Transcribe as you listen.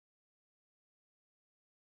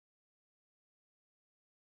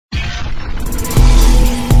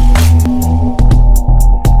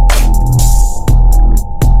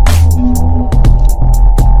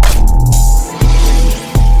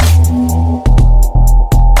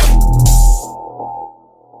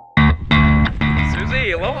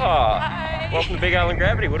Big Island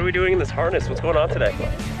Gravity. What are we doing in this harness? What's going on today?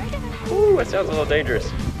 Ooh, that sounds a little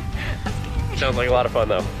dangerous. Sounds like a lot of fun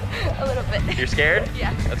though. A little bit. You're scared?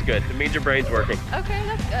 Yeah. That's good. It means your brain's working. Okay,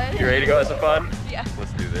 that's good. You ready to go have some fun? Yeah.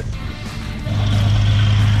 Let's do this.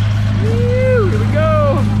 Woo, here we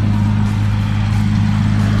go.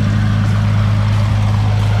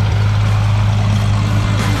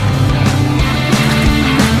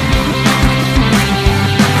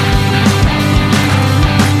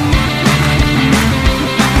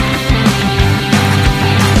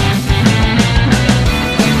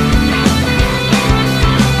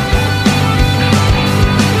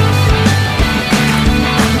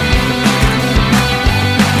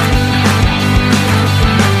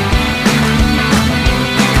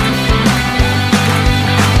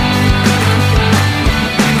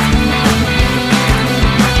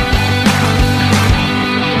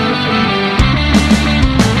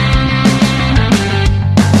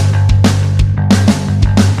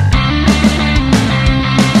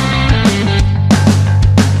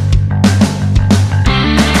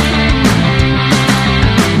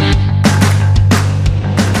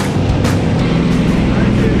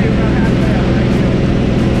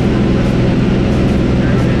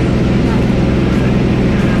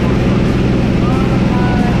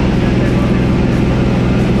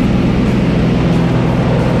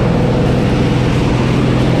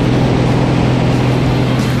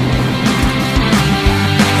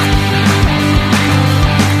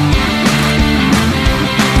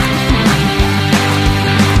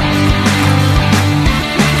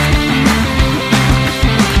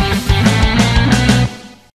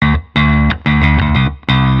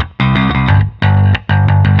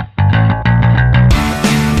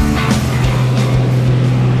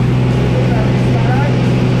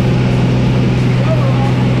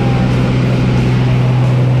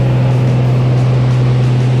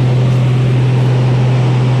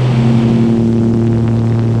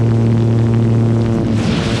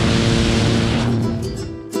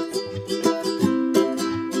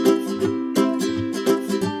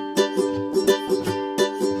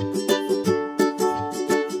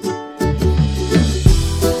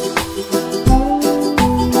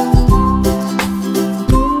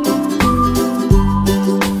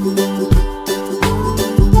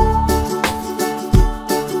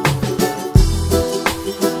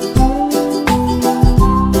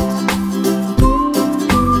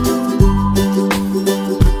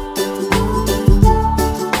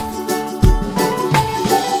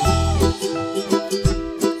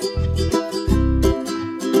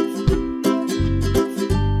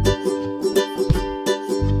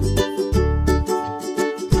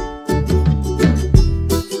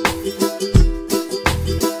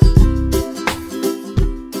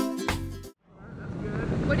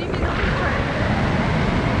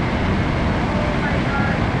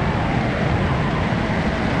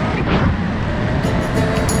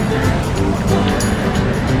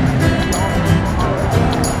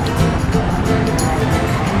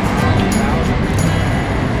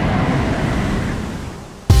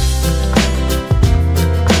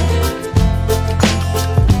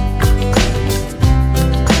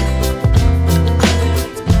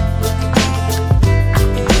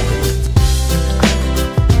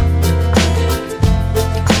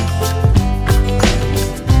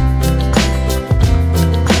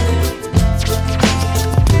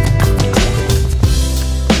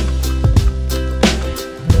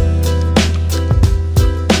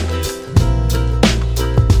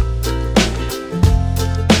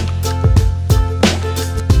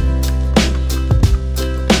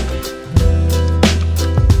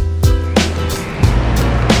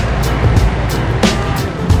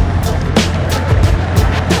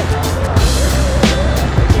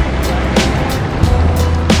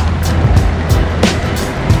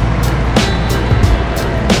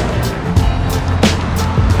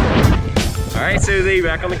 Suzy,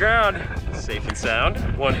 back on the ground. Safe and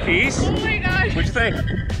sound, one piece. Oh my gosh. What'd you think?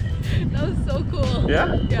 That was so cool.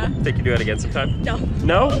 Yeah? Yeah. Think you do it again sometime? No.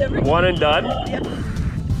 No? Never. One and done? Yep.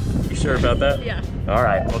 You sure about that? Yeah. All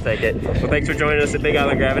right, we'll take it. Well, thanks for joining us at Big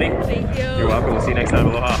Island Gravity. Thank you. You're welcome. We'll see you next time.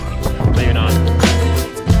 Aloha. Maybe not.